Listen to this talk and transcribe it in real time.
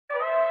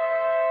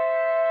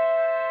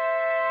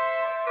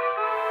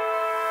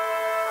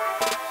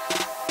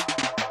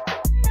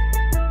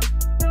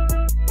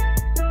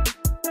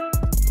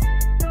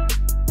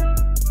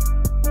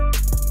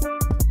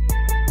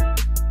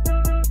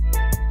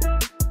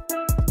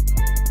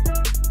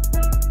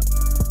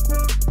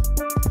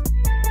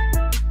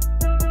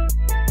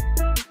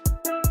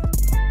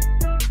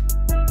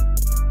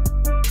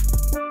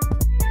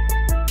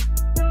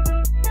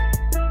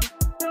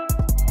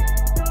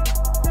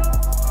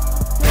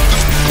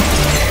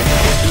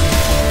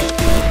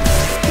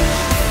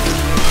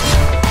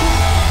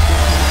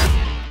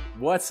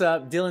What's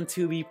up? Dylan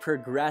Tooby,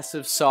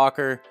 Progressive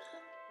Soccer.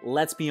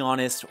 Let's be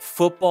honest,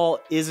 football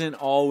isn't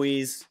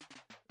always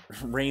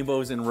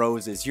rainbows and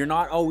roses. You're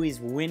not always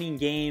winning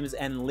games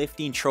and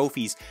lifting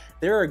trophies.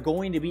 There are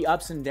going to be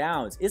ups and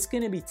downs. It's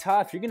going to be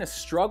tough. You're going to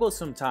struggle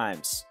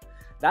sometimes.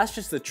 That's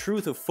just the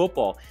truth of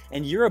football.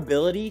 And your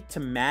ability to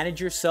manage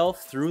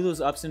yourself through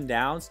those ups and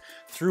downs,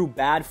 through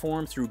bad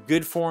form, through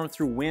good form,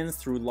 through wins,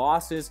 through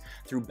losses,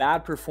 through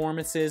bad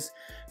performances,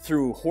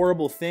 through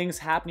horrible things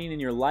happening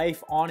in your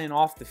life on and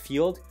off the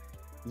field,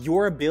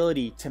 your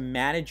ability to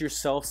manage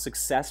yourself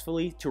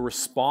successfully, to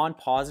respond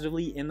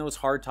positively in those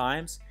hard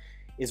times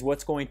is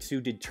what's going to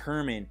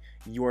determine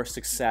your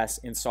success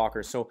in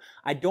soccer. So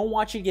I don't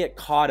want you to get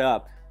caught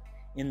up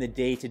in the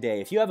day-to-day.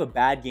 If you have a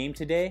bad game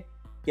today,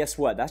 guess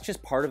what? That's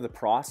just part of the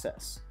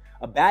process.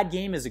 A bad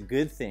game is a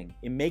good thing.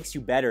 It makes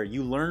you better.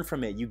 You learn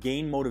from it. You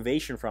gain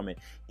motivation from it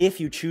if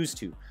you choose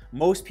to.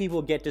 Most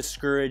people get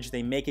discouraged.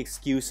 They make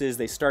excuses.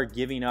 They start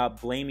giving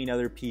up, blaming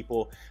other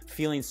people,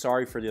 feeling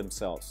sorry for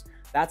themselves.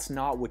 That's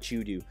not what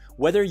you do.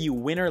 Whether you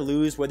win or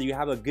lose, whether you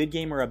have a good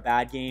game or a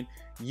bad game,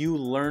 you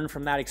learn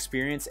from that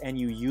experience and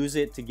you use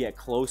it to get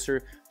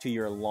closer to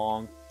your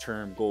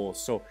long-term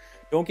goals. So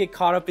don't get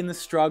caught up in the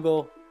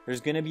struggle.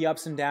 There's going to be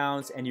ups and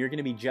downs, and you're going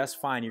to be just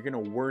fine. You're going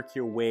to work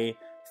your way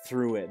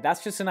through it.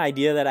 That's just an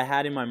idea that I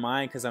had in my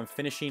mind because I'm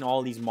finishing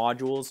all these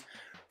modules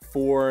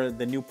for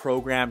the new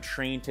program,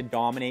 Train to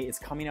Dominate. It's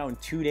coming out in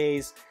 2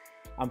 days.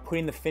 I'm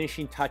putting the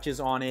finishing touches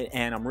on it,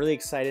 and I'm really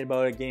excited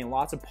about it, getting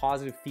lots of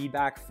positive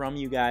feedback from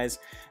you guys.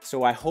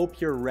 So I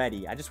hope you're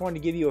ready. I just wanted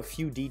to give you a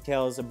few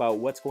details about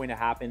what's going to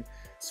happen.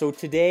 So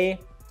today,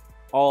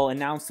 I'll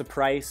announce the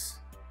price.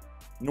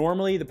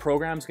 Normally, the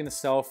program is going to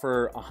sell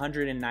for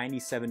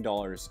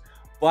 $197,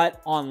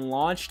 but on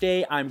launch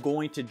day, I'm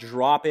going to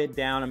drop it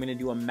down. I'm going to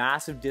do a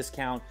massive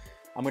discount.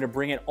 I'm going to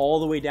bring it all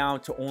the way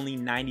down to only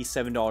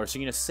 $97. So you're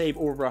going to save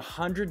over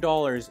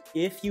 $100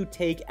 if you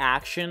take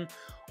action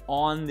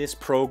on this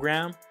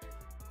program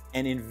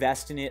and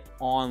invest in it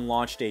on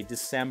launch day,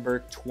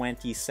 December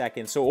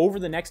 22nd. So over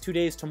the next 2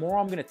 days,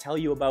 tomorrow I'm going to tell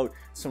you about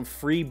some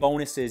free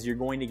bonuses you're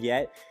going to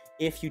get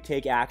if you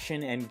take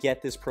action and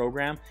get this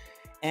program.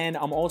 And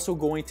I'm also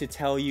going to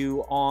tell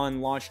you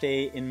on launch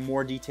day in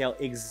more detail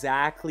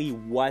exactly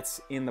what's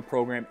in the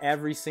program.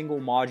 Every single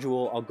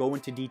module, I'll go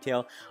into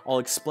detail. I'll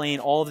explain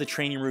all of the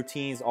training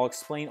routines. I'll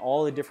explain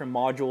all the different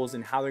modules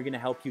and how they're going to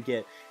help you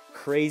get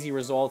crazy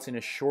results in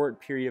a short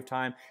period of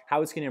time,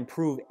 how it's going to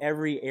improve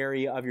every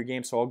area of your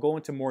game. So I'll go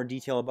into more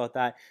detail about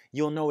that.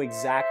 You'll know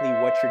exactly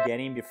what you're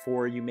getting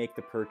before you make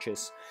the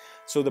purchase.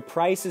 So the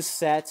price is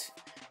set.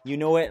 You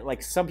know it,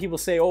 like some people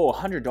say, oh,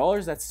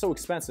 $100, that's so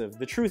expensive.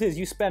 The truth is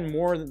you spend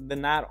more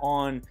than that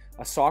on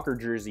a soccer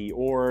jersey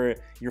or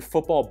your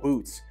football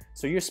boots.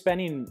 So you're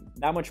spending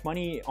that much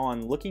money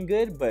on looking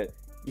good, but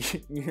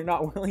you're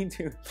not willing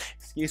to,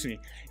 excuse me,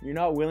 you're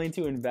not willing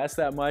to invest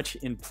that much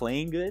in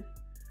playing good.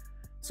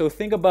 So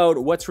think about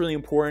what's really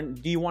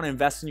important. Do you want to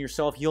invest in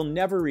yourself? You'll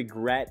never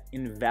regret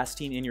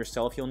investing in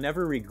yourself. You'll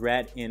never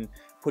regret in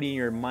putting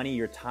your money,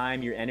 your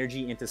time, your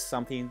energy into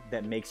something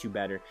that makes you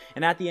better.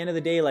 And at the end of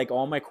the day, like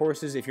all my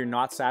courses, if you're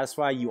not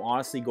satisfied, you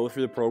honestly go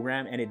through the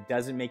program and it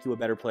doesn't make you a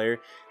better player,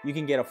 you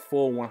can get a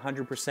full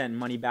 100%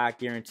 money back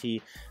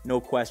guarantee, no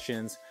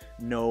questions,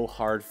 no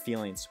hard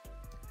feelings.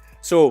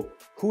 So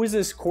who is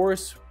this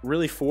course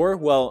really for?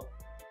 Well,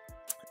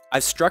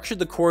 I've structured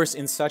the course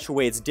in such a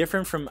way it's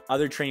different from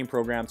other training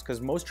programs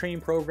because most training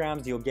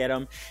programs, you'll get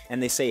them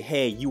and they say,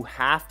 hey, you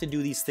have to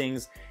do these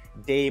things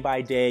day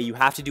by day. You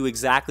have to do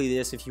exactly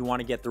this if you want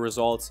to get the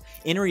results.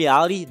 In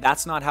reality,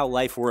 that's not how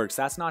life works.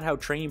 That's not how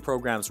training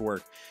programs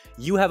work.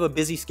 You have a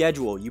busy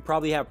schedule. You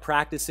probably have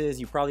practices.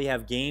 You probably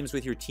have games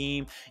with your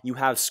team. You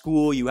have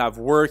school. You have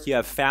work. You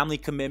have family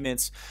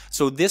commitments.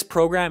 So this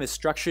program is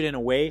structured in a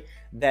way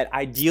that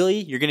ideally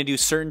you're going to do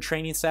certain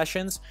training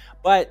sessions,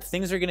 but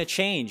things are going to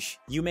change.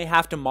 You may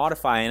have to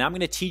modify, and I'm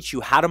going to teach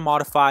you how to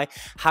modify,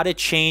 how to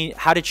change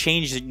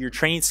your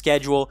training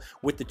schedule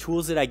with the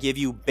tools that I give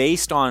you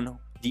based on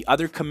the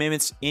other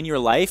commitments in your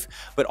life,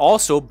 but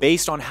also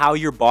based on how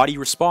your body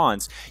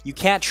responds. You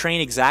can't train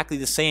exactly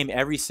the same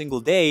every single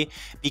day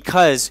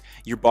because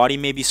your body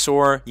may be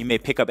sore, you may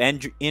pick up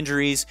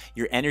injuries,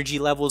 your energy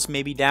levels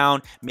may be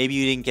down, maybe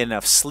you didn't get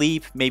enough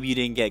sleep, maybe you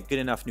didn't get good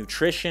enough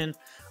nutrition.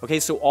 Okay,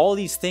 so all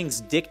these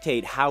things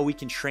dictate how we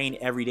can train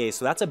every day.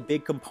 So that's a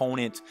big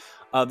component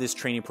of this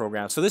training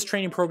program. So this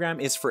training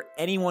program is for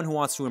anyone who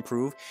wants to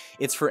improve.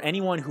 It's for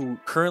anyone who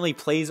currently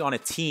plays on a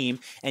team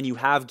and you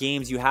have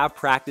games, you have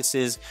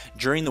practices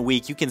during the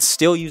week. You can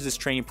still use this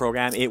training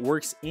program. It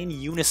works in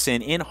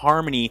unison, in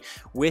harmony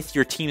with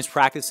your team's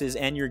practices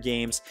and your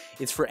games.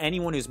 It's for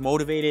anyone who's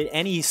motivated,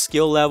 any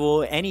skill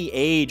level, any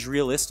age,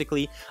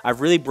 realistically.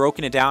 I've really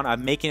broken it down.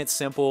 I'm making it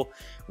simple.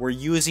 We're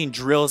using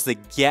drills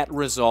that get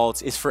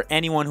results. It's for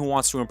anyone who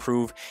wants to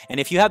improve. And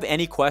if you have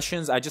any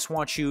questions, I just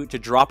want you to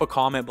drop a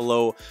comment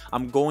below.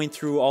 I'm going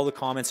through all the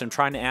comments. I'm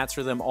trying to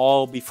answer them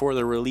all before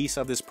the release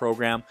of this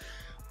program.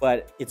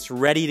 but it's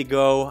ready to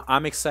go.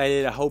 I'm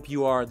excited. I hope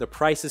you are. The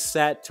price is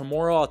set.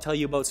 Tomorrow I'll tell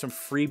you about some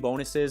free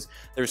bonuses.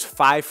 There's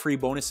 5 free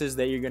bonuses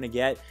that you're gonna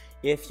get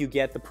if you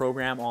get the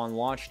program on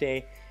launch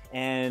day.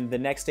 And the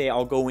next day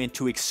I'll go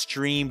into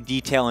extreme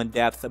detail and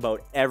depth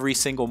about every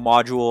single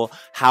module,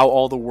 how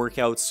all the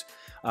workouts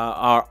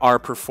are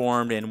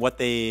performed, and what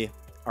they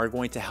are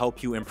going to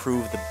help you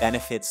improve the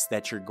benefits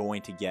that you're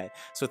going to get.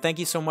 So thank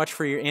you so much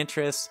for your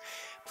interest.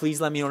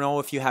 Please let me know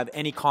if you have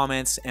any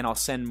comments, and I'll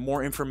send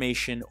more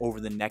information over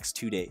the next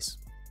 2 days.